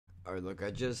Alright, look,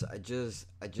 I just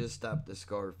stopped the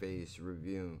Scarface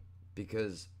review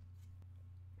because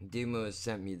Demo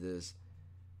sent me this,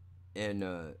 and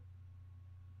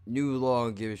new law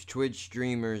gives Twitch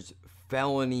streamers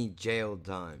felony jail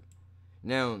time.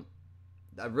 Now,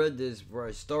 I read this before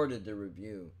I started the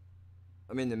review.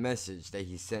 I mean, the message that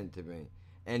he sent to me,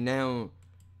 and now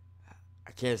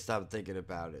I can't stop thinking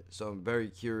about it. So I'm very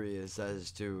curious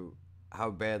as to how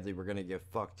badly we're gonna get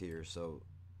fucked here. So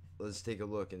let's take a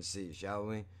look and see, shall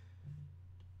we?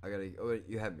 Oh, wait,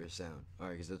 you have your sound.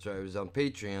 Alright, because that's right. It was on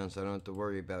Patreon, so I don't have to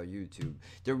worry about YouTube.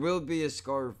 There will be a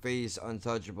Scarface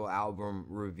Untouchable album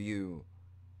review.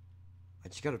 I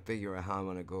just gotta figure out how I'm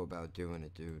gonna go about doing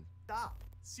it, dude. Stop.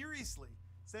 Seriously.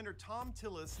 Senator Tom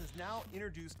Tillis has now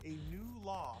introduced a new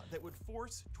law that would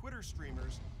force Twitter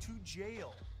streamers to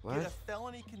jail. What? Get a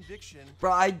felony conviction.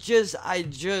 Bro, I just got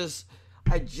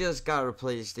a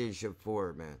PlayStation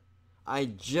 4, man. I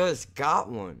just got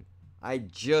one.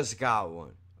 Like, just got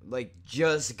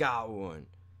one.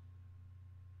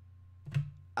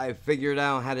 I figured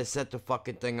out how to set the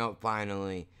fucking thing up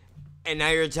finally. And now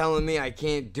you're telling me I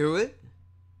can't do it?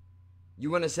 You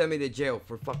want to send me to jail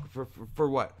for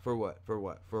what? For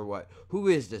what? Who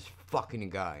is this fucking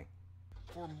guy?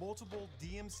 For multiple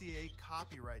DMCA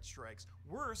copyright strikes.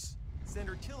 Worse,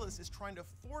 Senator Tillis is trying to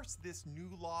force this new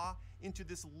law into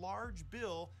this large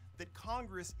bill that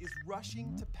Congress is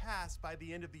rushing to pass by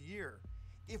the end of the year.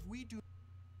 If we do...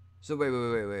 So wait.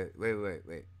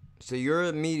 So you're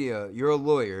a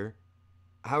lawyer.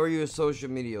 How are you a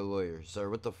social media lawyer, sir?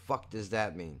 What the fuck does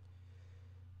that mean?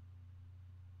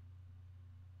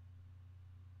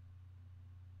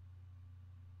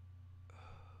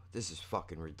 This is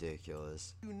fucking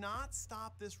ridiculous. Do not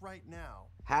stop this right now.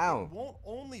 How? It won't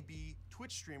only be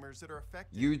Twitch streamers that are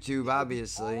affected. YouTube,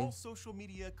 obviously. All social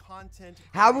media content.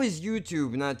 How is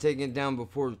YouTube not taken down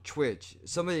before Twitch?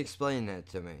 Somebody explain that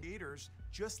to me. Creators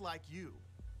just like you.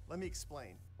 Let me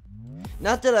explain.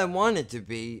 Not that I want it to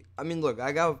be. I mean, look,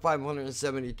 I got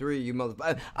 573, you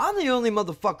motherfucker. I'm the only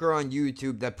motherfucker on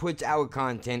YouTube that puts out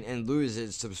content and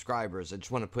loses subscribers. I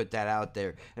just want to put that out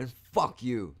there. And fuck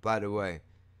you, by the way.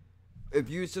 If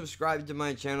you subscribe to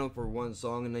my channel for one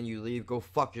song and then you leave, go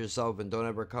fuck yourself and don't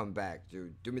ever come back,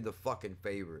 dude. Do me the fucking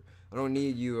favor. I don't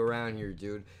need you around here,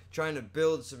 dude. Trying to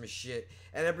build some shit.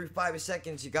 And every 5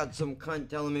 seconds you got some cunt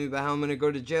telling me about how I'm gonna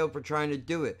go to jail for trying to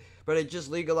do it. But I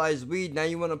just legalized weed. Now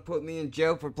you wanna put me in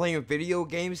jail for playing video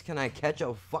games? Can I catch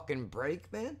a fucking break,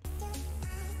 man?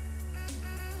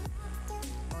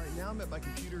 Alright, now I'm at my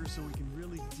computer so we can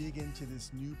really dig into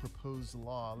this new proposed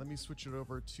law. Let me switch it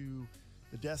over to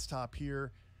the desktop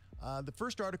here. The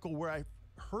first article where I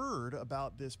heard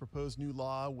about this proposed new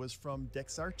law was from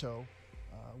Dexarto,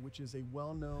 which is a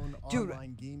well-known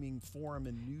online gaming forum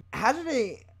and news. How do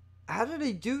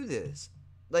they do this?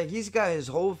 Like, he's got his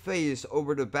whole face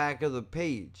over the back of the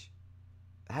page.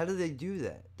 How do they do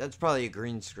that? That's probably a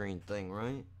green screen thing,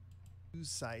 right? News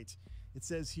site. It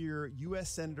says here, U.S.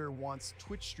 Senator wants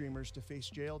Twitch streamers to face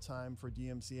jail time for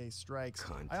DMCA strikes.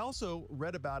 Cunt. I also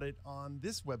read about it on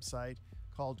this website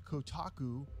called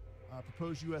Kotaku.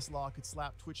 Proposed U.S. law could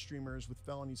slap Twitch streamers with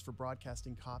felonies for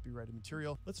broadcasting copyrighted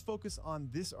material. Let's focus on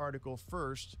this article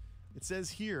first. It says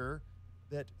here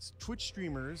that Twitch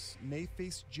streamers may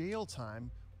face jail time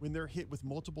when they're hit with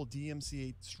multiple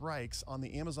DMCA strikes on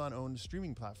the Amazon-owned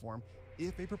streaming platform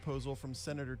if a proposal from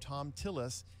Senator Tom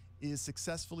Tillis is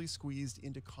successfully squeezed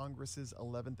into Congress's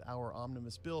 11th hour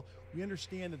omnibus bill. We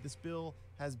understand that this bill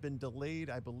has been delayed,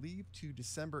 I believe, to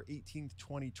December 18th,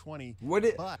 2020.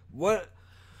 What? God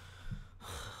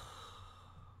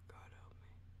help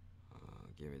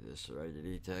me. Give me the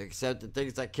serenity to accept the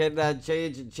things I cannot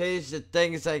change and change the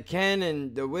things I can,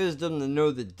 and the wisdom to know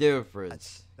the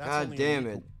difference. That's God damn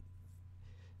it.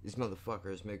 These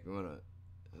motherfuckers make me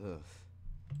wanna...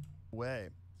 Way.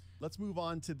 Let's move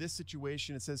on to this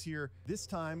situation. It says here, this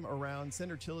time around,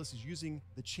 Senator Tillis is using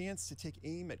the chance to take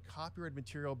aim at copyrighted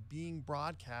material being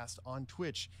broadcast on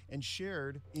Twitch and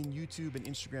shared in YouTube and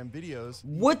Instagram videos.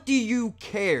 What do you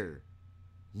care?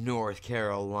 North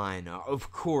Carolina.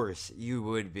 Of course you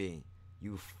would be.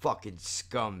 You fucking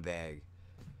scumbag.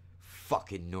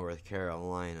 Fucking North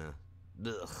Carolina.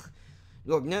 Ugh.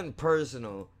 Look, nothing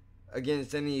personal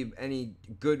against any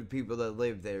good people that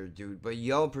live there, dude, but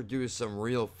y'all produce some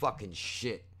real fucking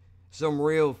shit. Some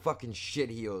real fucking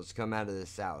shitheels come out of the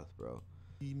South, bro.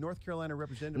 The North Carolina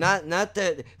representative. Not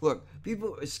that. Look,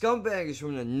 people, scumbags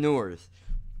from the North,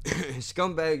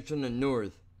 scumbags from the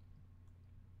North.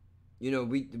 You know,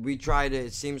 we try to.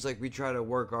 It seems like we try to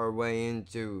work our way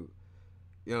into,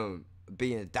 you know,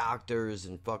 being doctors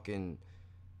and fucking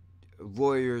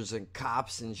lawyers and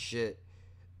cops and shit.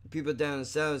 people down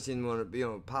south seem to want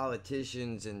to,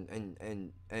 politicians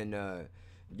and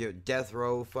death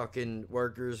row fucking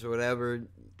workers or whatever.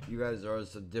 You guys are on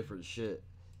some different shit.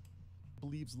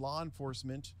 Believes law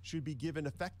enforcement should be given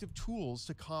effective tools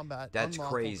to combat That's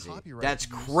unlawful crazy. copyright That's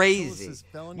abuse. crazy.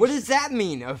 Felony What does that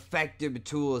mean, effective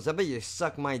tools? I bet you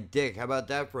suck my dick. How about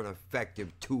that for an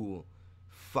effective tool?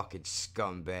 Fucking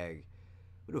scumbag.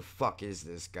 Who the fuck is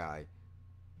this guy?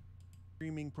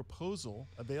 Streaming proposal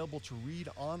available to read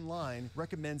online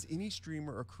recommends any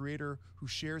streamer or creator who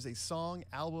shares a song,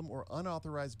 album, or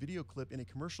unauthorized video clip in a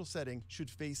commercial setting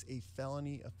should face a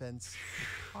felony offense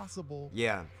with possible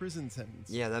prison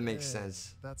sentence. Yeah, that makes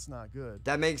sense. That's not good.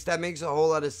 That makes a whole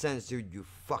lot of sense, dude. You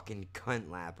fucking cunt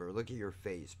lapper. Look at your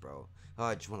face, bro. Oh,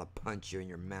 I just want to punch you in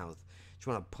your mouth. I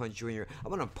want to punch you in your... I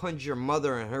want to punch your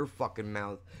mother in her fucking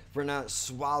mouth for not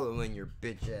swallowing your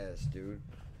bitch ass, dude.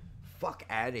 Fuck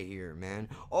out of here, man.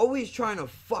 Always trying to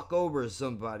fuck over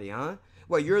somebody, huh?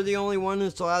 What, you're the only one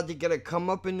that's allowed to get a come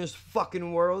up in this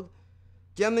fucking world?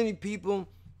 Do you know how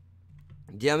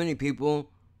many people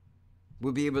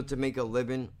would be able to make a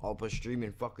living off of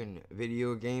streaming fucking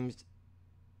video games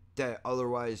that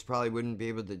otherwise probably wouldn't be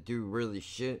able to do really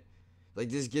shit?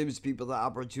 Like, this gives people the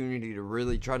opportunity to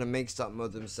really try to make something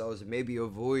of themselves and maybe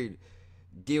avoid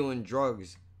dealing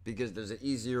drugs. Because there's an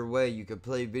easier way you could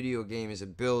play video games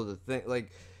and build a thing. Like,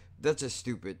 that's a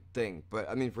stupid thing. But,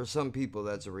 I mean, for some people,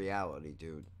 that's a reality,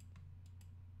 dude.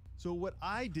 So what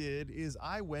I did is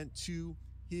I went to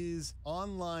his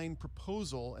online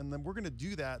proposal, and then we're going to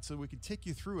do that so we can take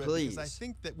you through it. Please. Because I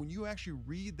think that when you actually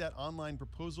read that online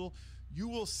proposal, you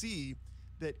will see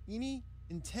that any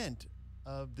intent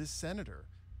of this senator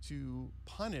to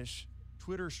punish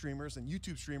Twitter streamers and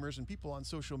YouTube streamers and people on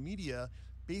social media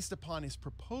based upon his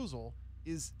proposal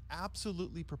is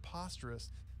absolutely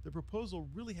preposterous. The proposal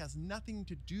really has nothing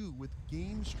to do with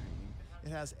game streaming.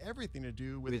 It has everything to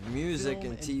do with music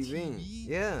and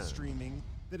TV streaming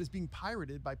that is being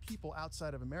pirated by people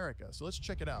outside of America. So let's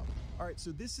check it out. All right,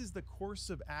 so this is the course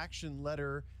of action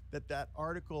letter that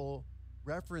article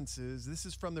references. This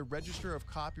is from the Register of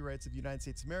Copyrights of the United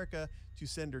States of America to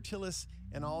Senator Tillis,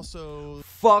 and also...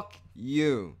 Fuck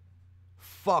you.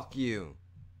 Fuck you.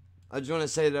 I just want to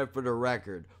say that for the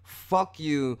record. Fuck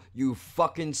you, you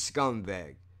fucking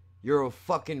scumbag. You're a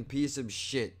fucking piece of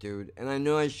shit, dude. And I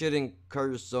know I shouldn't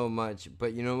curse so much,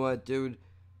 but you know what, dude?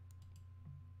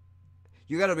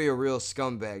 You gotta be a real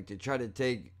scumbag to try to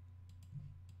take...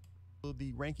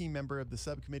 the ranking member of the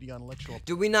subcommittee on electoral...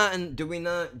 Do we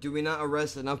not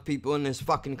arrest enough people in this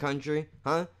fucking country?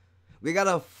 Huh? We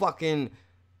gotta fucking...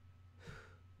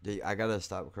 I gotta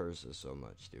stop cursing so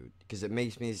much, dude, because it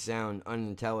makes me sound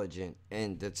unintelligent,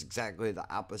 and that's exactly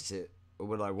the opposite of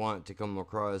what I want to come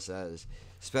across as,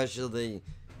 especially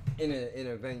in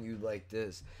a venue like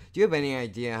this. Do you have any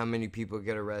idea how many people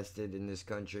get arrested in this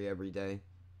country every day?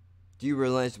 Do you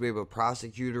realize we have a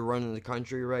prosecutor running the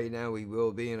country right now? We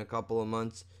will be in a couple of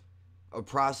months. A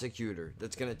prosecutor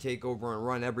that's gonna take over and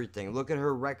run everything. Look at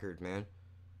her record, man.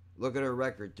 Look at her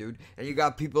record, dude. And you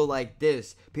got people like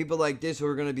this who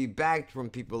are going to be backed from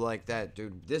people like that,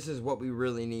 dude. This is what we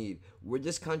really need.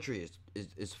 This country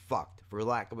is fucked, for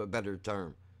lack of a better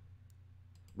term.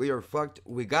 We are fucked.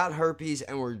 We got herpes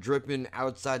and we're dripping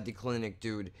outside the clinic,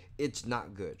 dude. It's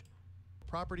not good.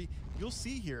 Property. You'll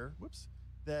see here,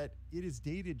 that it is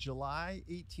dated July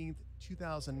 18th,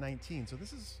 2019. So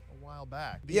this is a while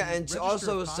back. Yeah, and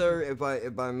also, sir, if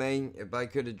I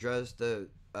could address the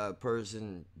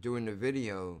person doing the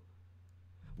video,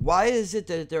 why is it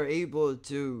that they're able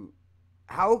to...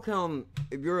 How come,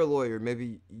 if you're a lawyer,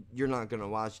 maybe you're not gonna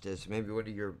watch this, maybe one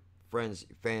of your friends,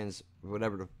 fans,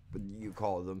 whatever you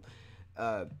call them,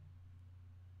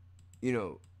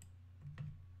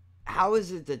 how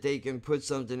is it that they can put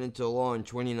something into law in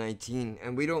 2019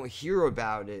 and we don't hear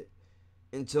about it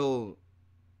until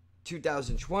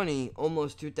 2020,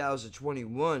 almost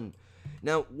 2021?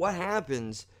 Now, what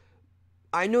happens...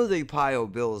 I know they pile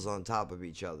bills on top of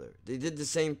each other. They did the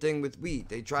same thing with weed.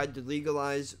 They tried to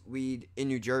legalize weed in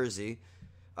New Jersey.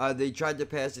 They tried to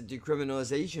pass a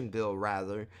decriminalization bill,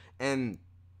 rather. And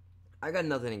I got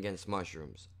nothing against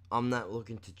mushrooms. I'm not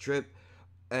looking to trip.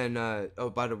 And,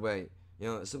 oh, by the way,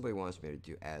 if somebody wants me to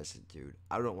do acid, dude,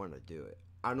 I don't want to do it.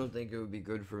 I don't think it would be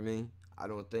good for me. I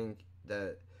don't think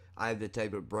that I have the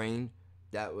type of brain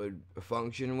that would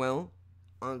function well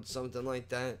on something like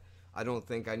that. I don't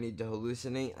think I need to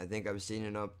hallucinate. I think I've seen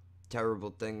enough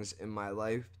terrible things in my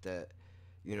life that,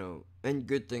 and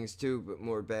good things too, but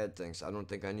more bad things. I don't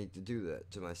think I need to do that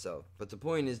to myself. But the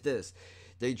point is this.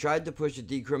 They tried to push a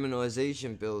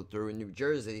decriminalization bill through in New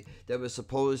Jersey that was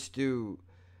supposed to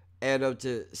add up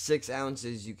to 6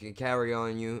 ounces you can carry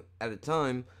on you at a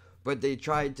time. But they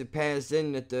tried to pass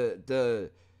in that the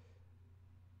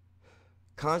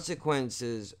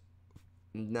consequences,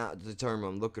 not the term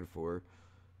I'm looking for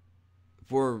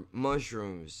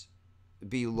mushrooms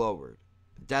be lowered.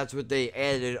 That's what they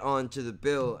added onto the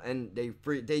bill, and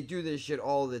they do this shit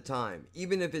all the time.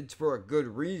 Even if it's for a good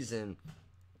reason,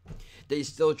 they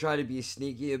still try to be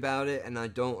sneaky about it, and I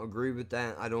don't agree with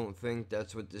that. I don't think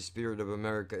that's what the spirit of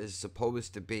America is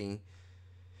supposed to be.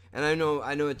 And I know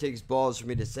it takes balls for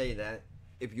me to say that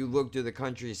if you look through the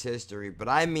country's history, but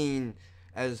I mean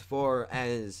as far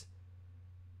as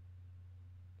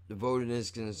the voting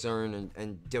is concerned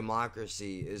and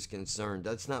democracy is concerned.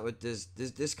 That's not what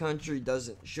this country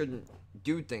shouldn't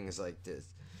do things like this.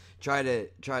 Try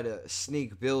to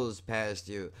sneak bills past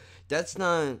you. That's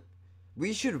not.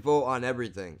 We should vote on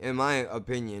everything, in my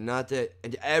opinion. Not that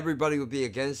everybody would be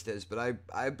against this, but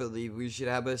I believe we should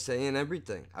have a say in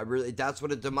everything. That's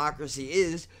what a democracy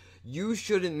is. You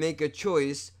shouldn't make a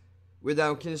choice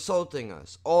without consulting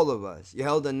us, all of us. You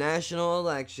held a national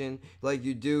election like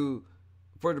you do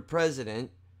for the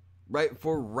president, right,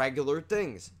 for regular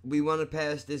things. We want to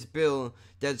pass this bill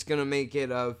that's going to make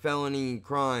it a felony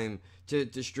crime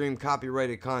to stream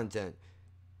copyrighted content.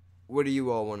 What do you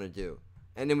all want to do?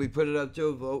 And then we put it up to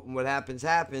a vote, and what happens,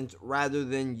 rather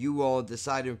than you all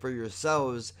deciding for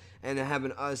yourselves and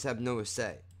having us have no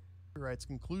say. Copyright's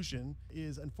conclusion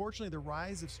is, unfortunately, the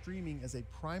rise of streaming as a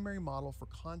primary model for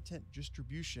content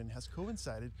distribution has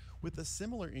coincided with a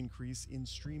similar increase in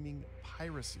streaming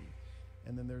piracy.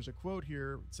 And then there's a quote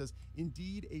here. It says,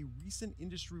 indeed, a recent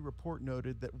industry report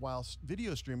noted that while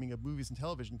video streaming of movies and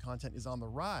television content is on the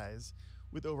rise,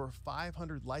 with over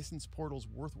 500 licensed portals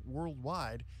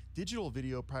worldwide, digital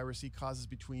video piracy causes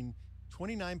between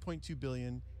 $29.2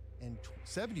 billion and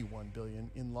 $71 billion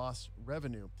in lost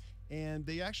revenue. And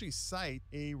they actually cite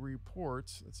a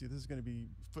report. Let's see, this is going to be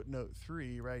footnote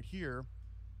 3 right here,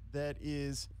 that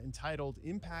is entitled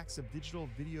Impacts of Digital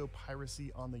Video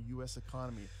Piracy on the U.S.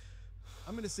 Economy.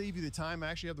 I'm going to save you the time. I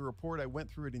actually have the report. I went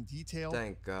through it in detail.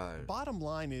 Thank God. Bottom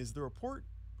line is the report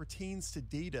pertains to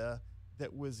data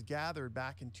that was gathered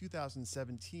back in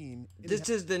 2017. This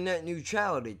is the net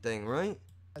neutrality thing, right?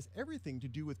 Has everything to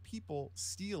do with people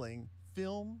stealing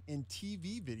film and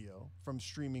TV video from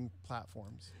streaming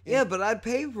platforms. Yeah, but I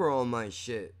pay for all my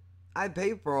shit. I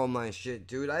pay for all my shit,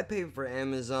 dude. I pay for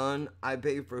Amazon. I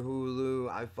pay for Hulu.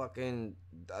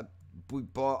 We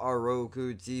bought our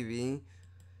Roku TV.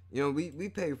 You know, we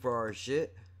pay for our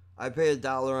shit. I pay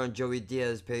 $1 on Joey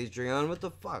Diaz's Patreon. What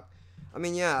the fuck? I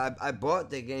mean, yeah, I bought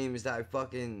the games that I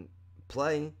fucking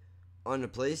play on the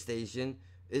PlayStation.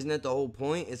 Isn't that the whole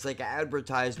point? It's like an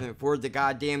advertisement for the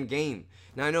goddamn game.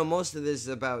 Now, I know most of this is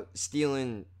about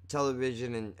stealing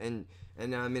television and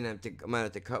now I might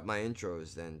have to cut my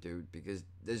intros then, dude, because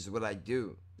this is what I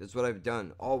do. That's what I've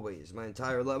done always. My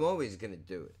entire life. I'm always going to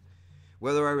do it.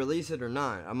 Whether I release it or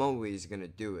not, I'm always going to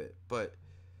do it. But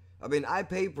I mean, I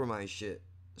pay for my shit.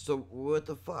 So, what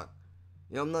the fuck?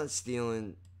 You know, I'm not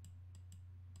stealing.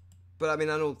 But, I mean,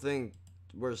 I don't think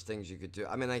worst things you could do.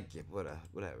 I mean, I get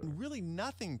whatever. Really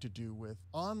nothing to do with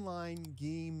online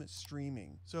game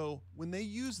streaming. So, when they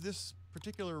use this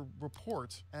particular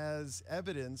report as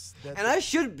evidence that... And I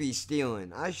should be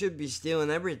stealing. I should be stealing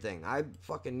everything. I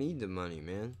fucking need the money,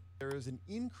 man. There is an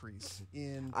increase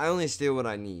in... I only steal what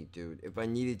I need, dude. If I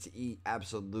needed to eat,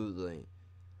 absolutely,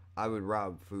 I would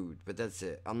rob food, but that's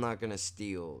it. I'm not gonna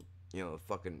steal, you know,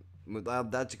 fucking...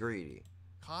 That's greedy.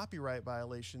 Copyright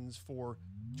violations for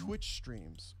Twitch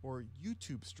streams or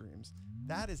YouTube streams.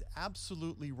 That is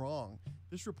absolutely wrong.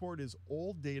 This report is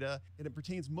old data, and it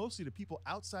pertains mostly to people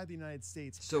outside the United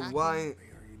States. So why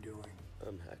are you doing?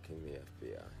 I'm hacking the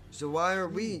FBI. So why are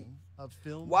we... Of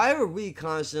film. Why are we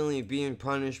constantly being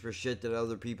punished for shit that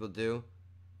other people do?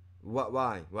 What?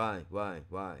 Why?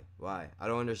 I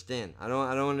don't understand. I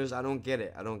don't get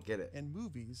it. And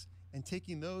movies, and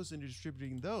taking those and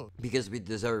distributing those. Because we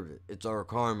deserve it. It's our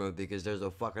karma, because there's a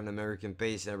fucking American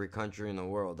base in every country in the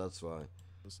world. That's why.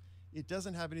 It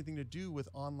doesn't have anything to do with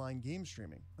online game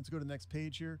streaming. Let's go to the next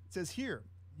page here. It says here,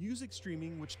 music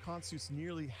streaming, which constitutes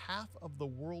nearly half of the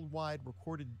worldwide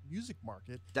recorded music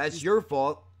market. That's your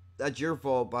fault. That's your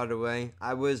fault, by the way.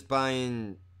 I was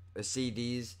buying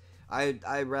CDs.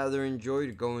 I rather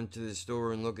enjoyed going to the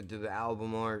store and looking through the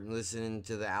album art and listening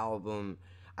to the album.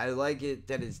 I like it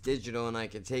that it's digital and I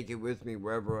can take it with me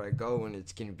wherever I go and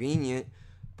it's convenient,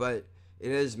 but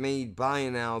it has made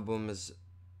buying albums,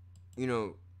 you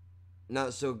know,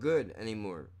 not so good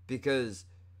anymore, because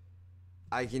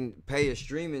I can pay a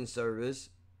streaming service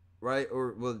right?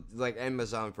 Or well, like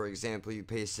Amazon, for example, you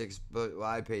pay well,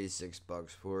 I pay $6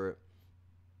 for it.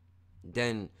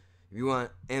 Then if you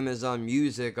want Amazon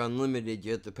Music Unlimited,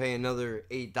 you have to pay another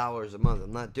 $8 a month.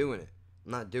 I'm not doing it.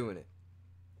 I'm not doing it.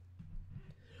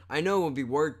 I know it would be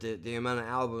worth it, the amount of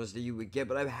albums that you would get,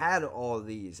 but I've had all of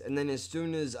these. And then as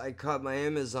soon as I cut my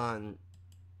Amazon,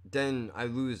 then I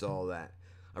lose all that.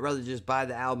 I'd rather just buy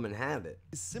the album and have it.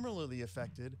 Is similarly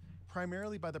affected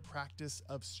primarily by the practice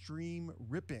of stream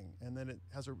ripping. And then it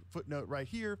has a footnote right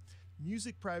here.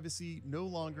 Music privacy no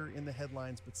longer in the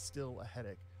headlines, but still a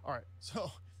headache. All right,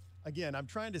 so again, I'm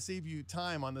trying to save you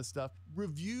time on this stuff.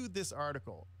 Review this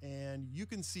article, and you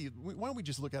can see. Why don't we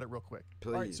just look at it real quick?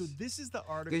 Please. All right, so this is the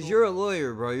article. Because you're a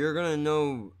lawyer, bro. You're going to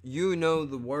know, you know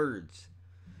the words.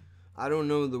 I don't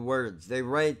know the words. They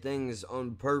write things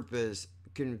on purpose,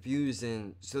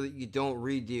 confusing, so that you don't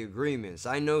read the agreements.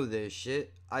 I know this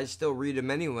shit. I still read them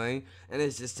anyway, and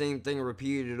it's the same thing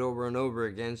repeated over and over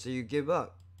again, so you give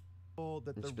up.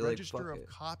 That the Register of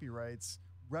Copyrights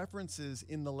references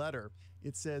in the letter.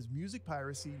 It says music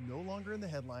piracy no longer in the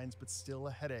headlines, but still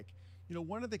a headache. You know,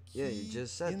 one of the key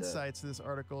insights of this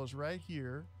article is right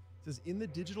here. It says, in the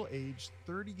digital age,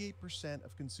 38%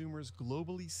 of consumers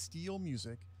globally steal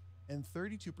music and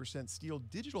 32% steal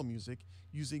digital music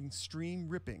using stream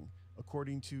ripping,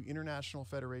 according to International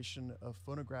Federation of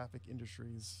Phonographic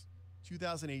Industries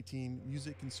 2018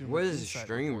 Music Consumer What is Insight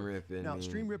stream Report. ripping? Now,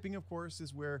 stream ripping, of course,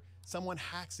 is where someone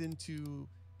hacks into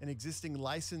an existing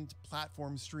licensed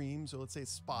platform stream, so let's say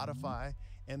Spotify,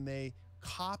 and they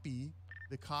copy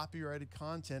the copyrighted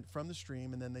content from the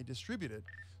stream and then they distribute it.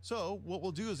 So what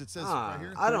we'll do is it says right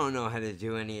here. I don't know how to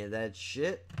do any of that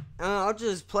shit. I'll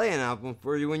just play an album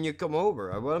for you when you come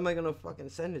over. What am I gonna fucking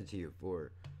send it to you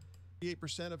for?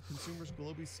 38% of consumers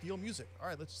globally steal music. All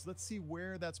right, let's see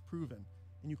where that's proven.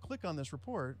 And you click on this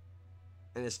report,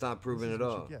 and it's not proven at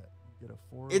all. You get a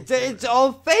 4. It's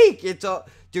all fake. It's all,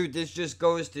 dude. This just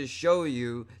goes to show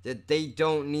you that they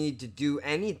don't need to do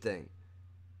anything.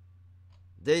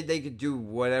 They could do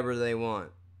whatever they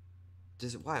want.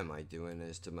 Why am I doing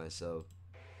this to myself?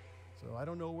 So I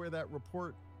don't know where that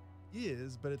report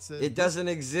is, but it says it doesn't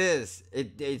exist.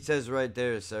 It says right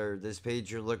there, sir. This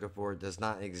page you're looking for does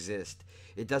not exist.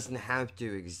 It doesn't have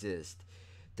to exist.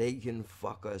 They can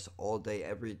fuck us all day,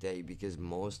 every day, because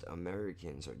most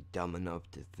Americans are dumb enough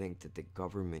to think that the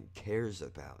government cares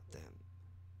about them.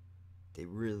 They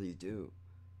really do.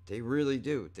 They really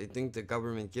do. They think the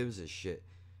government gives a shit.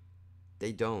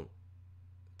 They don't.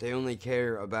 They only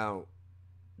care about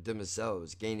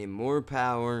themselves, gaining more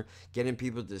power, getting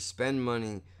people to spend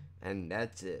money, and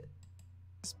that's it.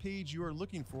 This page you are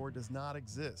looking for does not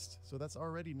exist. So that's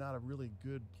already not a really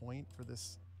good point for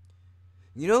this.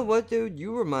 You know what, dude?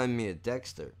 You remind me of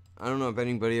Dexter. I don't know if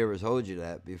anybody ever told you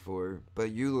that before,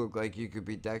 but you look like you could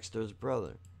be Dexter's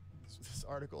brother. This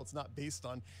article, it's not based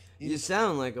on... You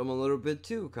sound like him a little bit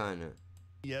too, kind of.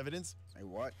 The evidence. Say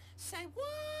what? Say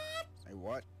what? Say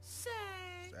what?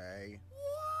 Say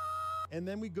what? And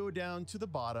then we go down to the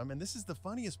bottom, and this is the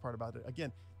funniest part about it.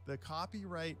 Again, the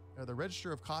copyright, or the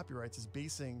Register of Copyrights is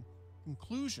basing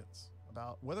conclusions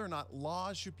about whether or not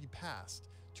laws should be passed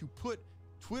to put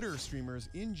Twitter streamers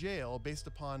in jail based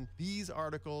upon these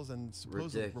articles and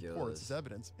supposed reports as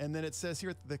evidence. And then it says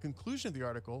here, the conclusion of the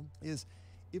article is,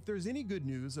 if there's any good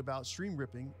news about stream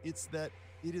ripping, it's that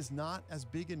it is not as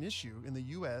big an issue in the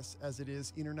US as it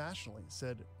is internationally,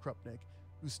 said Krupnik,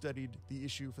 who studied the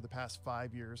issue for the past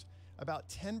 5 years. About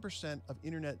 10% of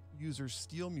internet users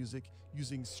steal music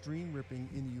using stream ripping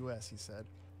in the US, he said.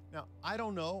 Now, I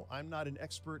don't know, I'm not an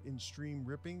expert in stream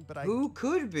ripping, but Who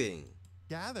could be?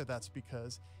 Gather that's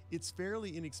because it's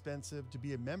fairly inexpensive to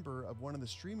be a member of one of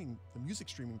the music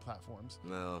streaming platforms.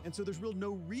 No. And so there's real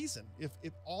no reason,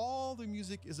 if all the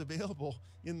music is available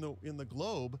in the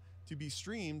globe to be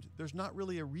streamed, there's not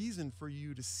really a reason for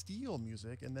you to steal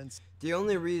music and then... The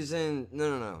only reason...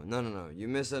 No. You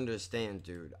misunderstand,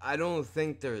 dude. I don't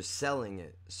think they're selling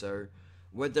it, sir.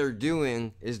 What they're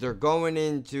doing is they're going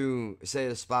into, say,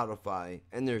 a Spotify,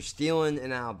 and they're stealing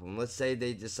an album. Let's say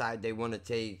they decide they want to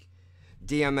take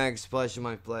DMX, Flesh of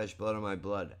My Flesh, Blood of My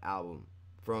Blood album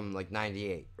from like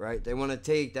 98, right? They want to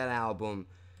take that album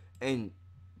and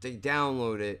they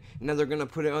download it, and now they're going to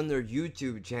put it on their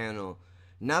YouTube channel.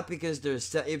 Not because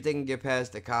if they can get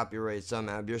past the copyright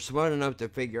somehow. If you're smart enough to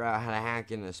figure out how to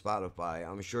hack into Spotify,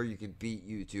 I'm sure you could beat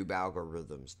YouTube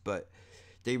algorithms. But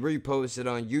they repost it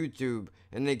on YouTube,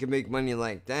 and they can make money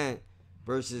like that.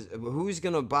 Versus, who's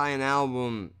going to buy an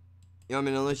album, you know, I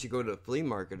mean, unless you go to a flea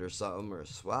market or something, or a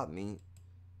swap meet.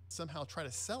 Somehow try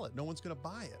to sell it. No one's going to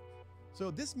buy it. So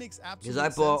this makes absolute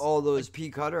sense. Because I bought all those P.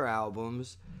 Cutter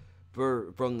albums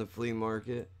from the flea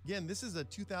market. Again, this is a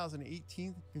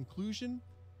 2018 conclusion.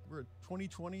 We're at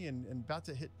 2020 and about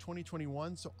to hit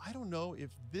 2021. So I don't know if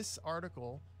this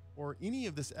article or any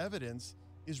of this evidence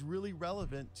is really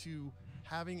relevant to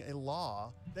having a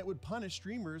law that would punish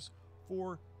streamers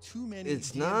for too many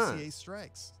DMCA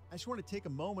strikes. I just want to take a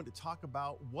moment to talk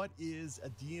about what is a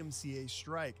DMCA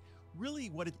strike. Really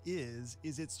what it is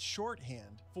it's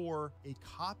shorthand for a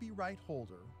copyright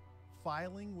holder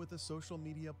filing with a social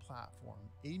media platform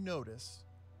a notice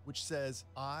which says,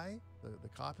 I, the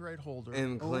copyright holder,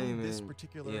 am claiming this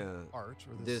particular art,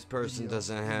 or this person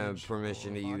doesn't have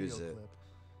permission to use it. Clip,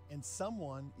 and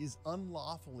someone is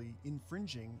unlawfully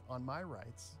infringing on my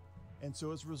rights. And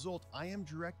so as a result, I am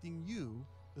directing you,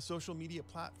 the social media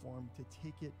platform, to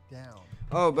take it down.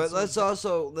 Oh, but let's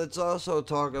also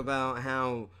talk about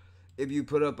how if you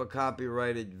put up a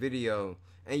copyrighted video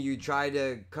and you try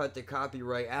to cut the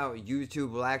copyright out,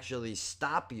 YouTube will actually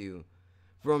stop you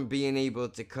from being able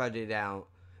to cut it out,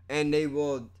 and they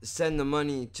will send the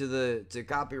money to the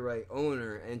copyright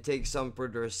owner and take some for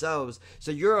themselves.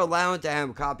 So you're allowed to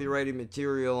have copyrighted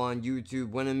material on YouTube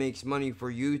when it makes money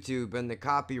for YouTube and the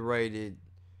copyrighted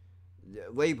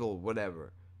label,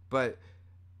 whatever. But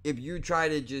if you try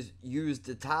to just use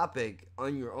the topic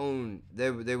on your own, they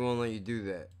won't let you do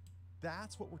that.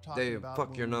 That's what we're talking about fuck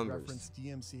when your we numbers. reference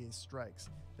DMCA strikes.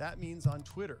 That means on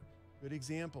Twitter, good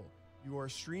example, you are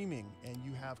streaming and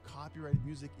you have copyrighted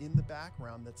music in the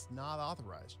background that's not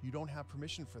authorized. You don't have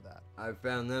permission for that. I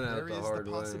found that out the hard way. There is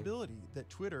the possibility that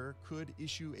Twitter could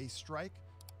issue a strike.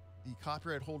 The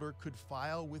copyright holder could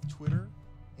file with Twitter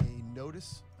a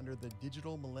notice under the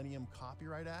Digital Millennium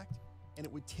Copyright Act, and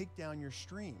it would take down your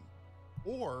stream.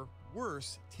 Or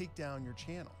worse, take down your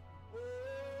channel.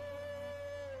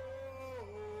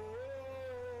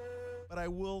 But I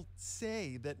will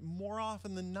say that more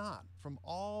often than not, from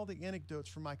all the anecdotes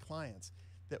from my clients,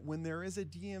 that when there is a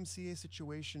DMCA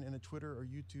situation in a Twitter or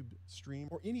YouTube stream,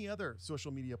 or any other social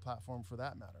media platform for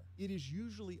that matter, it is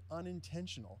usually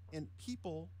unintentional, and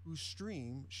people who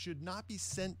stream should not be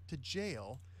sent to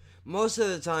jail. Most of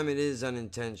the time it is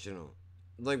unintentional.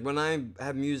 Like when I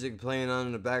have music playing on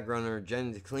in the background or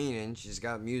Jen's cleaning, she's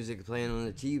got music playing on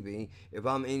the TV. If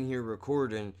I'm in here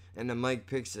recording and the mic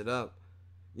picks it up,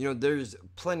 you know, there's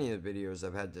plenty of videos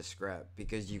I've had to scrap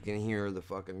because you can hear the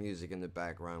fucking music in the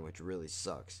background, which really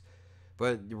sucks.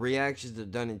 But the reactions are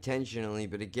done intentionally.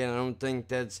 But again, I don't think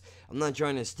I'm not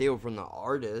trying to steal from the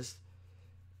artist.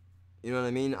 You know what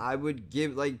I mean? I would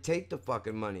take the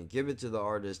fucking money, give it to the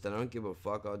artist. I don't give a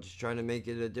fuck. I'll just try to make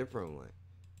it a different way.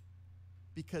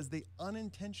 Because they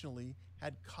unintentionally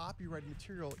had copyrighted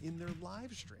material in their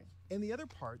live stream. And the other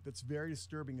part that's very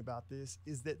disturbing about this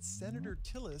is that Senator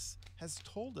Tillis has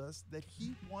told us that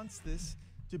he wants this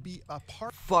to be a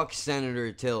part Fuck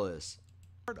Senator Tillis.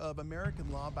 of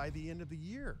American law by the end of the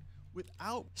year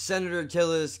without Senator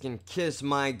Tillis can kiss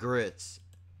my grits.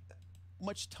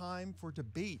 much time for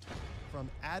debate from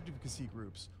advocacy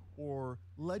groups or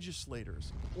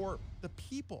legislators or the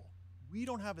people. We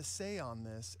don't have a say on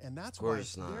this, and that's why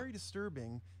it's very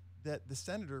disturbing that the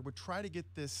senator would try to get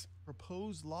this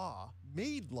proposed law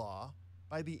made law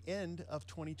by the end of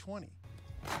 2020.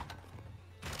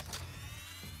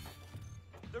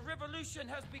 The revolution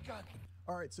has begun.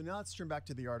 All right, so now let's turn back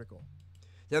to the article.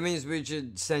 That means we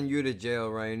should send you to jail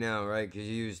right now, right? Because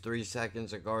you used 3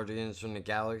 seconds of Guardians from the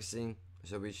Galaxy.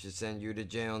 So we should send you to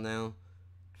jail now?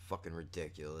 Fucking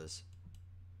ridiculous.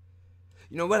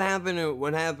 You know what happened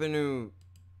to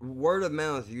word of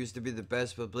mouth used to be the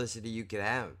best publicity you could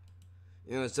have.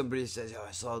 You know, somebody says, "Oh,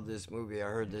 I saw this movie, I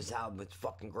heard this album, it's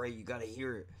fucking great, you gotta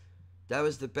hear it." That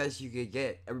was the best you could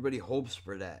get. Everybody hopes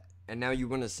for that. And now you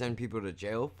want to send people to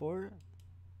jail for it?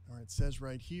 All right, it says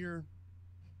right here,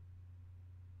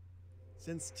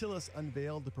 since Tillis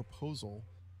unveiled the proposal,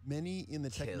 many in the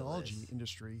technology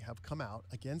industry have come out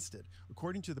against it.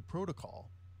 According to the protocol,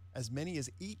 as many as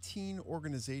 18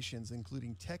 organizations,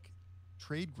 including tech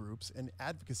trade groups and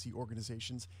advocacy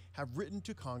organizations, have written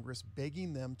to Congress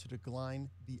begging them to decline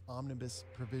the omnibus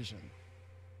provision.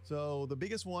 So the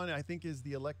biggest one, I think, is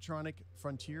the Electronic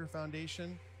Frontier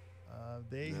Foundation.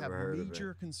 They have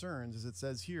major concerns, as it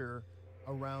says here,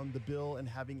 around the bill and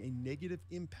having a negative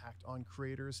impact on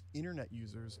creators, internet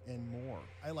users, and more.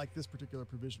 I like this particular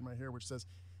provision right here, which says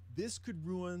this could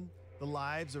ruin the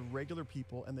lives of regular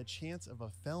people, and the chance of a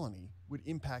felony would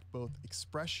impact both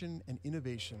expression and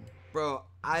innovation. Bro,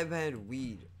 I've had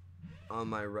weed on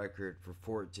my record for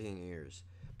 14 years.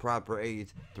 Proper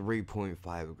eighth,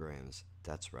 3.5 grams.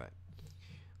 That's right.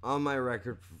 On my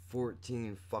record for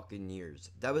 14 fucking years.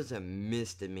 That was a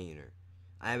misdemeanor.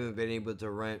 I haven't been able to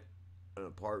rent an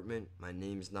apartment. My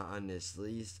name's not on this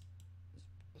lease.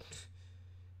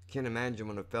 can't imagine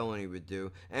what a felony would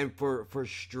do. And for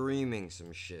streaming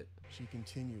some shit. She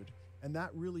continued. And that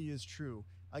really is true.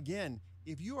 Again,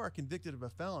 if you are convicted of a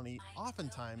felony,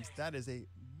 oftentimes that is a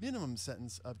minimum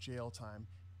sentence of jail time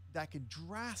that could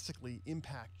drastically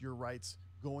impact your rights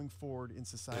going forward in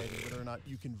society, whether or not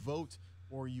you can vote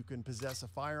or you can possess a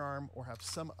firearm or have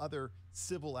some other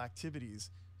civil activities.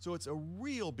 So it's a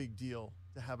real big deal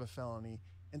to have a felony,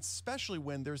 and especially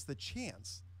when there's the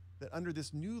chance that under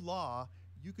this new law,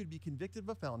 you could be convicted of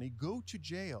a felony, go to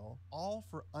jail, all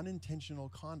for unintentional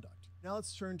conduct. Now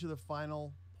let's turn to the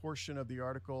final portion of the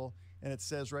article, and it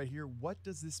says right here, what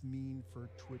does this mean for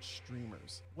Twitch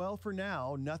streamers? Well, for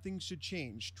now, nothing should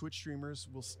change. Twitch streamers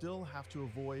will still have to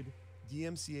avoid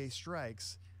DMCA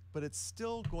strikes, but it's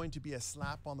still going to be a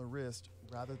slap on the wrist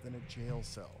rather than a jail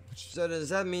cell. So does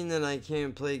that mean that I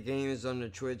can't play games on the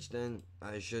Twitch then?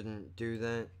 I shouldn't do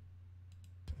that?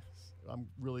 I'm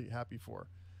really happy for.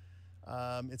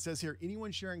 It says here,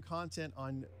 anyone sharing content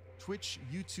on Twitch,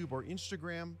 YouTube, or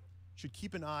Instagram should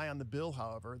keep an eye on the bill,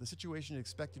 however. The situation is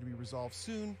expected to be resolved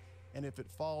soon, and if it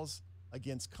falls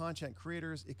against content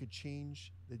creators, it could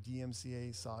change the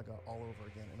DMCA saga all over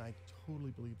again, and I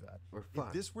totally believe that.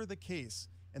 If this were the case,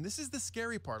 and this is the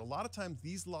scary part, a lot of times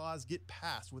these laws get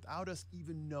passed without us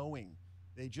even knowing.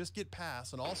 They just get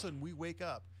passed, and all of a sudden we wake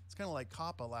up. It's kind of like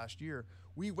COPPA last year.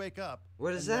 We wake up,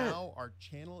 what is and that? Now our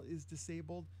channel is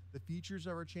disabled, the features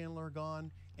of our channel are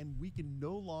gone, and we can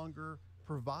no longer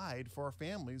provide for our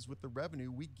families with the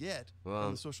revenue we get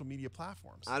from the social media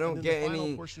platforms. I don't get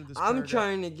any. I'm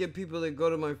trying to get people to go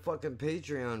to my fucking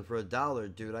Patreon for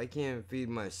 $1, dude. I can't feed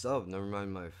myself, never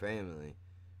mind my family.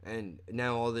 And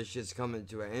now all this shit's coming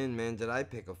to an end, man. Did I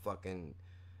pick a fucking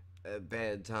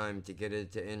bad time to get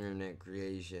into internet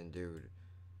creation, dude?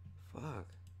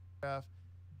 Fuck.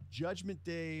 Judgment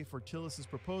Day for Tillis's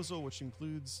proposal, which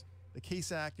includes the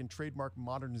Case Act and Trademark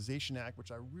Modernization Act,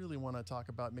 which I really want to talk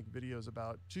about, make videos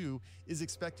about too, is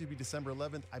expected to be December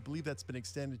 11th. I believe that's been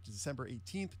extended to December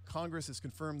 18th. Congress has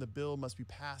confirmed the bill must be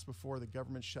passed before the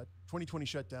government 2020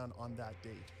 shutdown on that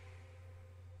date.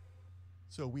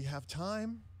 So we have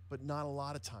time, but not a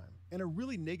lot of time. And a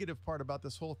really negative part about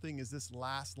this whole thing is this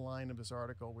last line of this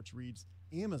article, which reads,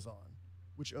 Amazon,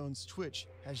 which owns Twitch,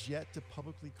 has yet to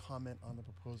publicly comment on the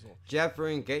proposal.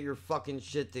 Jeffrey, get your fucking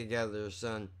shit together,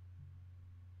 son.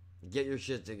 Get your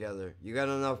shit together. You got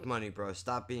enough money, bro.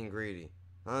 Stop being greedy.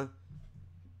 Huh?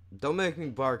 Don't make me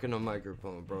bark in a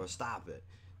microphone, bro. Stop it.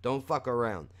 Don't fuck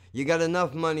around. You got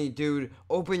enough money, dude.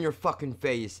 Open your fucking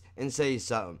face and say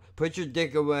something. Put your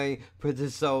dick away, put the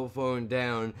cell phone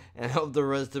down, and help the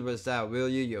rest of us out, will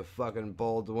you, you fucking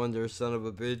bald wonder son of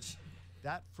a bitch?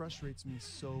 That frustrates me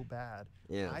so bad.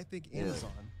 Yeah. I think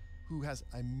Amazon, who has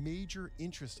a major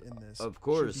interest in this. Of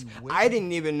course. I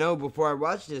didn't even know before I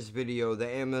watched this video that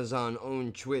Amazon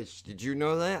owned Twitch. Did you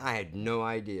know that? I had no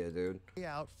idea, dude.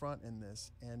 Out front in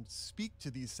this and speak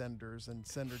to these senators and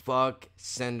Fuck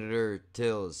Senator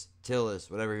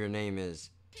Tillis, whatever your name is.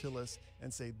 Tillis,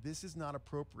 and say, this is not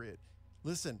appropriate.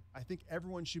 Listen, I think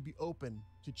everyone should be open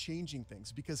to changing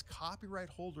things because copyright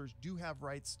holders do have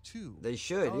rights too. They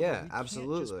should, However, yeah, we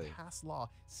absolutely. Can't just pass law,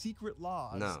 secret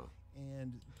laws. No.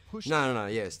 And push. No.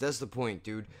 Yes, that's the point,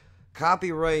 dude.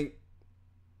 Copyright,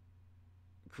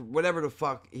 whatever the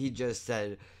fuck he just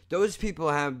said. Those people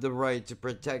have the right to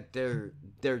protect their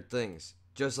things,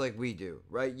 just like we do,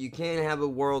 right? You can't have a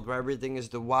world where everything is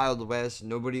the Wild West,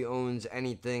 nobody owns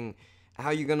anything.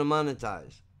 How you gonna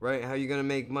monetize, right? How you gonna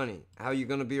make money? How you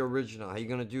gonna be original? How you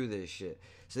gonna do this shit?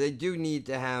 So they do need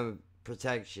to have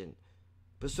protection,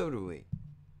 but so do we.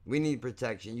 We need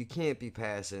protection. You can't be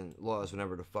passing laws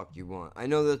whenever the fuck you want. I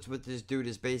know that's what this dude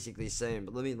is basically saying,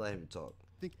 but let me let him talk.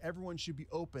 I think everyone should be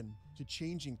open to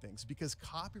changing things because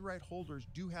copyright holders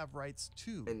do have rights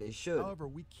too. And they should. However,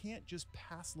 we can't just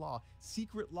pass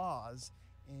secret laws,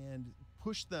 and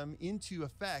push them into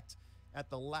effect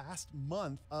at the last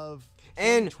month of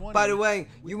 2020. And by the way,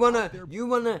 you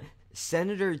wanna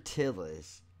Senator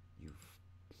Tillis, you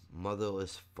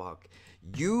motherless fuck,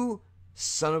 you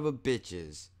son of a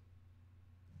bitches,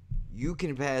 you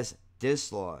can pass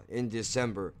this law in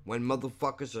December when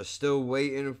motherfuckers are still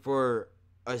waiting for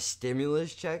a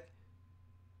stimulus check.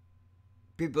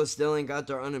 People still ain't got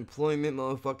their unemployment.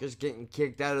 Motherfuckers getting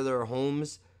kicked out of their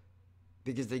homes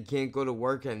because they can't go to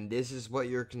work, and this is what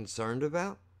you're concerned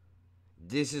about?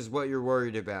 This is what you're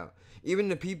worried about. Even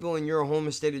the people in your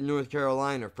home state of North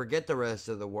Carolina, forget the rest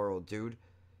of the world, dude.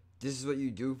 This is what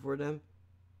you do for them?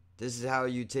 This is how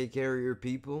you take care of your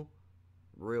people?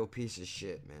 Real piece of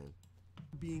shit, man.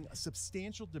 Being a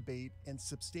substantial debate and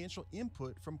substantial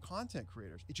input from content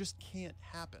creators. It just can't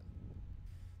happen.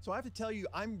 So I have to tell you,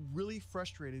 I'm really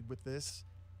frustrated with this.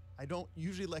 I don't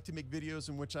usually like to make videos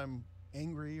in which I'm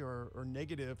angry or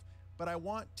negative, but I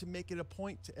want to make it a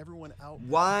point to everyone out there.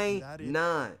 Why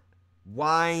not?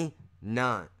 Why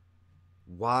not?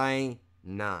 Why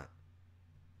not?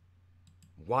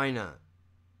 Why not?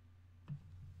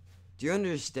 Do you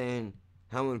understand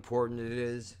how important it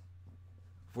is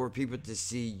for people to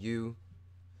see you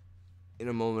in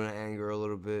a moment of anger a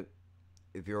little bit,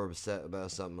 if you're upset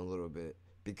about something a little bit?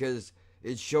 Because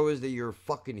it shows that you're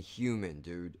fucking human,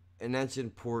 dude. And that's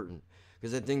important.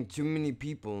 Because I think too many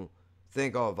people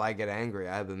think, oh, if I get angry,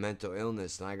 I have a mental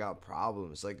illness and I got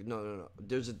problems. Like, no.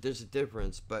 There's a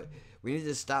difference. But we need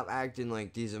to stop acting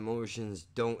like these emotions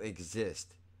don't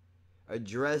exist.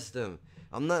 Address them.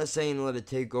 I'm not saying let it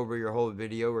take over your whole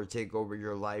video or take over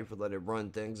your life or let it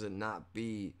run things and not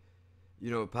be,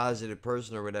 a positive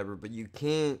person or whatever. But you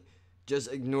can't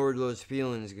just ignore those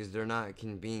feelings because they're not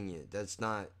convenient. That's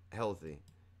not healthy.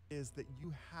 Is that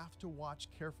you have to watch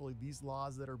carefully these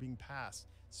laws that are being passed,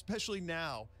 especially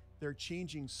now. They're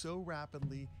changing so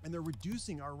rapidly, and they're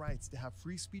reducing our rights to have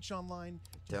free speech online,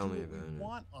 to do what we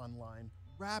want online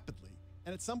rapidly.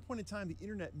 And at some point in time, the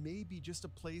internet may be just a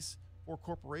place for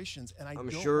corporations, and I'm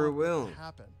sure it will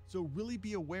happen. So really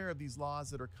be aware of these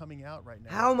laws that are coming out right now.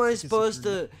 How am I supposed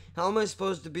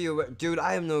to be aware? Dude,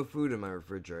 I have no food in my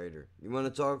refrigerator. You want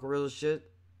to talk real shit?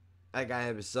 Like, I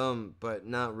have some, but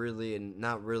not really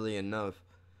enough.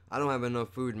 I don't have enough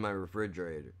food in my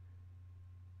refrigerator.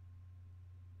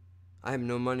 I have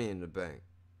no money in the bank.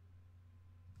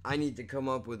 I need to come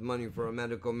up with money for a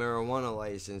medical marijuana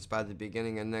license by the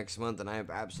beginning of next month, and I have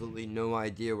absolutely no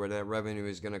idea where that revenue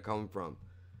is going to come from.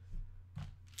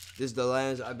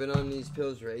 I've been on these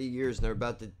pills for 8 years, and they're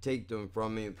about to take them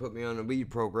from me and put me on a weed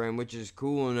program, which is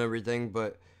cool and everything,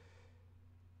 but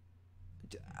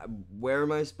where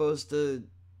am I supposed to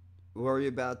worry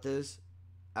about this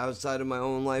outside of my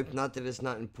own life? Not that it's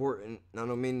not important. I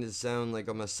don't mean to sound like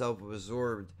I'm a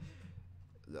self-absorbed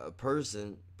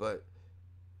person, but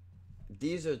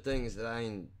these are things that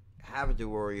I have to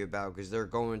worry about because they're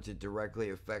going to directly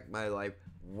affect my life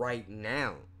right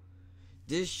now.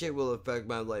 This shit will affect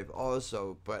my life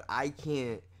also, but I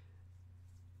can't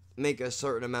make a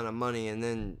certain amount of money and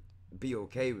then be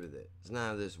okay with it. It's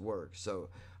not how this works. So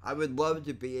I would love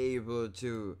to be able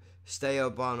to stay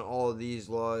up on all these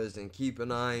laws and keep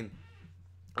an eye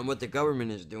on what the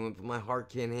government is doing, but my heart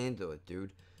can't handle it,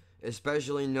 dude.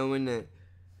 Especially knowing that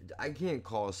I can't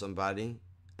call somebody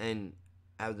and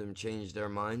have them change their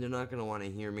mind. They're not going to want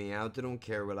to hear me out. They don't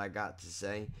care what I got to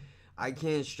say. I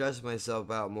can't stress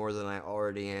myself out more than I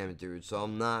already am, dude. So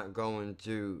I'm not going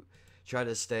to try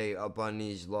to stay up on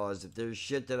these laws. If there's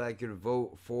shit that I could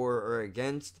vote for or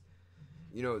against,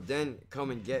 then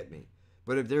come and get me.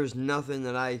 But if there's nothing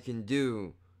that I can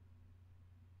do,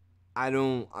 I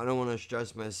don't want to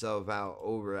stress myself out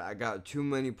over it. I got too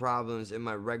many problems in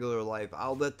my regular life.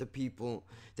 I'll let the people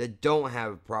that don't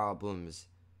have problems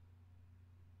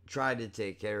try to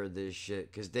take care of this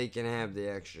shit because they can have the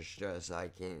extra stress. I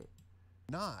can't.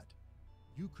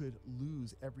 You could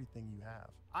lose everything you have.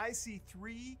 I see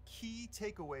 3 key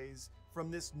takeaways from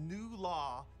this new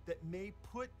law that may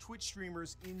put Twitch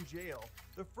streamers in jail.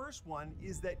 The first one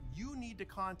is that you need to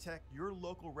contact your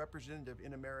local representative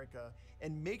in America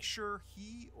and make sure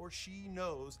he or she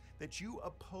knows that you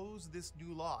oppose this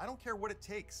new law. I don't care what it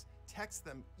takes. Text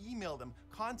them, email them,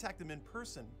 contact them in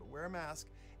person, but wear a mask,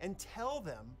 and tell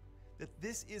them that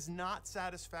this is not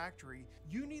satisfactory.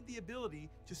 You need the ability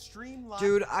to stream live.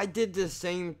 Dude, I did the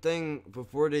same thing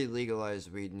before they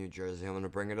legalized weed in New Jersey. I'm going to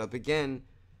bring it up again.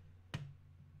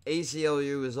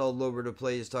 ACLU is all over the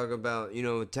place talking about,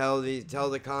 tell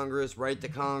the Congress, write the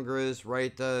Congress,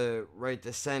 write the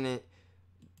Senate,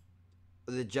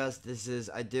 the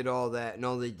justices. I did all that, and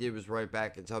all they did was write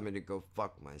back and tell me to go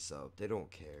fuck myself. They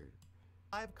don't care.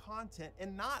 Live content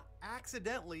and not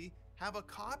accidentally have a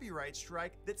copyright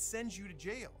strike that sends you to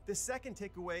jail. The second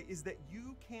takeaway is that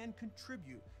you can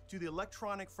contribute to the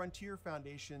Electronic Frontier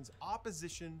Foundation's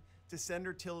opposition to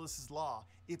Senator Tillis's law.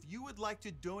 If you would like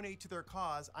to donate to their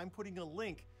cause, I'm putting a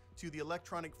link to the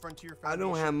Electronic Frontier Foundation. I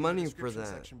don't have money in the for that.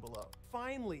 Section below.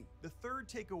 Finally, the third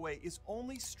takeaway is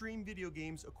only stream video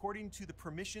games according to the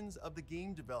permissions of the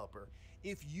game developer.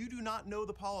 If you do not know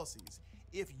the policies,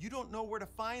 if you don't know where to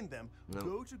find them,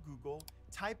 go to Google,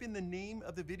 type in the name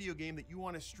of the video game that you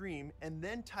want to stream, and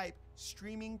then type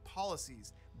streaming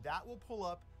policies. That will pull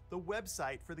up the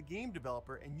website for the game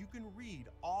developer, and you can read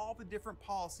all the different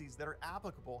policies that are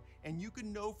applicable, and you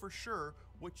can know for sure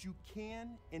what you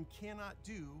can and cannot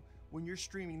do when you're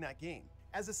streaming that game.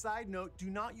 As a side note, do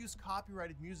not use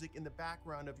copyrighted music in the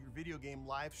background of your video game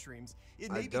live streams. It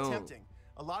may be tempting,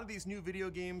 A lot of these new video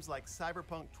games like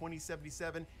Cyberpunk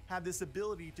 2077 have this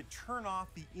ability to turn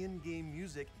off the in-game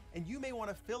music, and you may want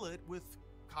to fill it with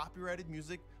copyrighted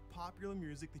music, popular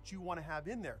music that you want to have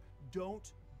in there.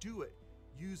 Don't do it.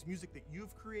 Use music that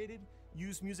you've created,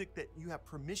 use music that you have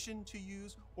permission to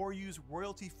use, or use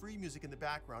royalty-free music in the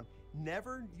background.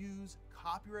 Never use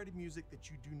copyrighted music that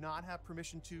you do not have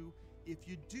permission to. If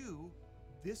you do,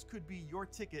 this could be your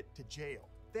ticket to jail.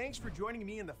 Thanks for joining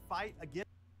me in the fight against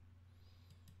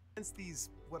these,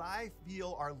 what I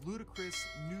feel are ludicrous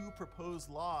new proposed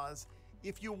laws.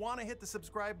 If you want to hit the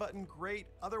subscribe button, great.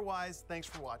 Otherwise, thanks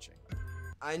for watching.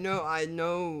 I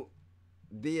know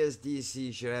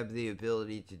BSDC should have the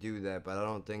ability to do that, but I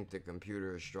don't think the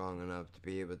computer is strong enough to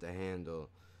be able to handle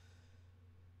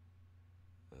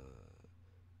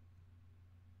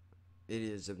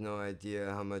idiots have no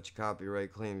idea how much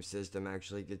copyright claim system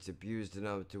actually gets abused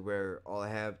enough to where all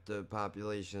half the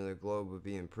population of the globe would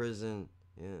be in prison.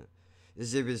 Yeah. This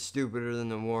is even stupider than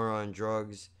the war on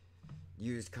drugs.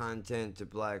 Used content to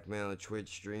blackmail Twitch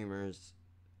streamers.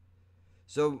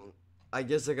 So, I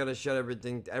guess I gotta shut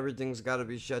everything. Everything's gotta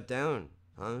be shut down,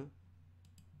 huh?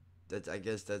 I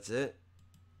guess that's it.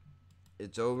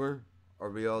 It's over. Are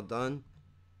we all done?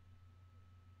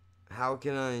 How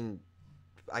can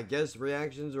I guess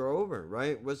reactions are over,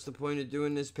 right? What's the point of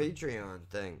doing this Patreon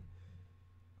thing?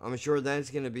 I'm sure that's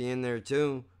gonna be in there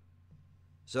too.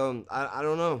 So I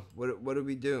don't know. What do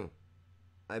we do?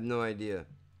 I have no idea.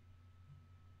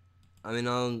 I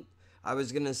mean, I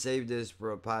was gonna save this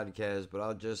for a podcast, but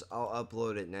I'll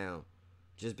upload it now,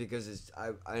 just because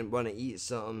I want to eat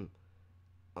something.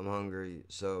 I'm hungry,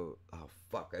 so oh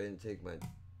fuck, I didn't take my.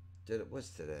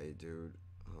 What's today, dude?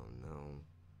 Oh no.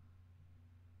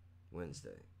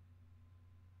 Wednesday.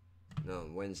 No,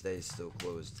 Wednesday's still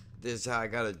closed. This is how I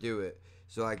gotta do it,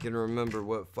 so I can remember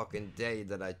what fucking day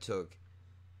that I took.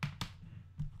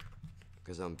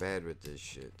 Cause I'm bad with this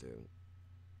shit, dude.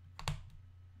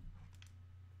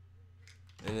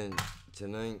 And then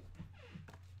tonight,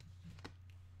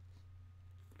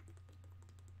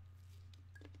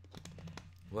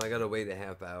 well, I gotta wait a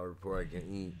half hour before I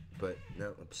can eat, but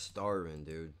now I'm starving,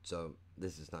 dude. So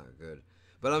this is not good.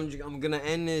 But I'm gonna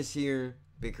end this here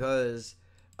because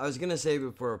I was gonna save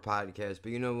it for a podcast,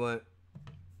 but you know what?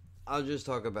 I'll just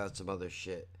talk about some other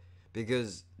shit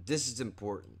because this is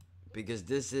important. Because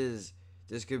this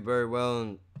could very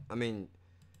well, I mean,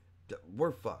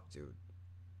 we're fucked, dude.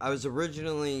 I took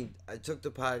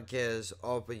the podcast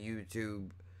off of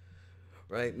YouTube,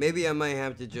 right? Maybe I might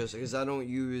have to because I don't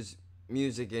use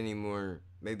music anymore.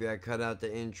 Maybe I cut out the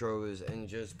intros and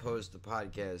just post the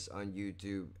podcast on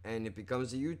YouTube, and it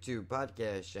becomes a YouTube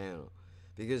podcast channel,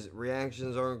 because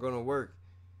reactions aren't going to work,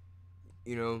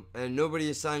 you know, and nobody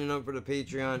is signing up for the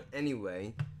Patreon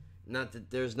anyway. Not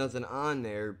that there's nothing on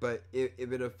there, but if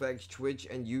it affects Twitch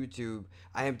and YouTube,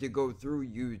 I have to go through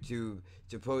YouTube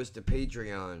to post to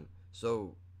Patreon.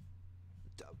 So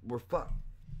we're fucked.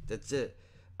 That's it.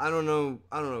 I don't know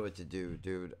what to do,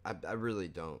 dude. I really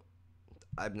don't.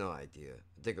 I have no idea.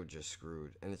 I think I'm just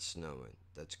screwed, and it's snowing.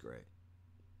 That's great.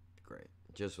 Great.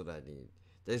 Just what I need.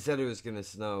 They said it was gonna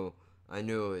snow. I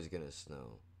knew it was gonna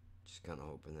snow. Just kind of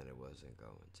hoping that it wasn't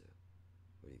going to.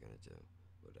 What are you gonna do?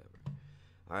 Whatever.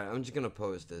 Alright, I'm just gonna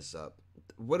post this up.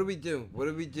 What do we do? What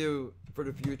do we do for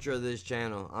the future of this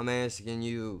channel? I'm asking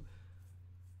you.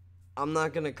 I'm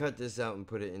not gonna cut this out and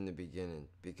put it in the beginning,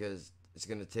 because it's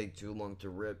gonna take too long to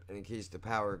rip, and in case the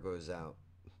power goes out,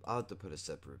 I'll have to put a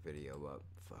separate video up.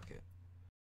 Fuck it.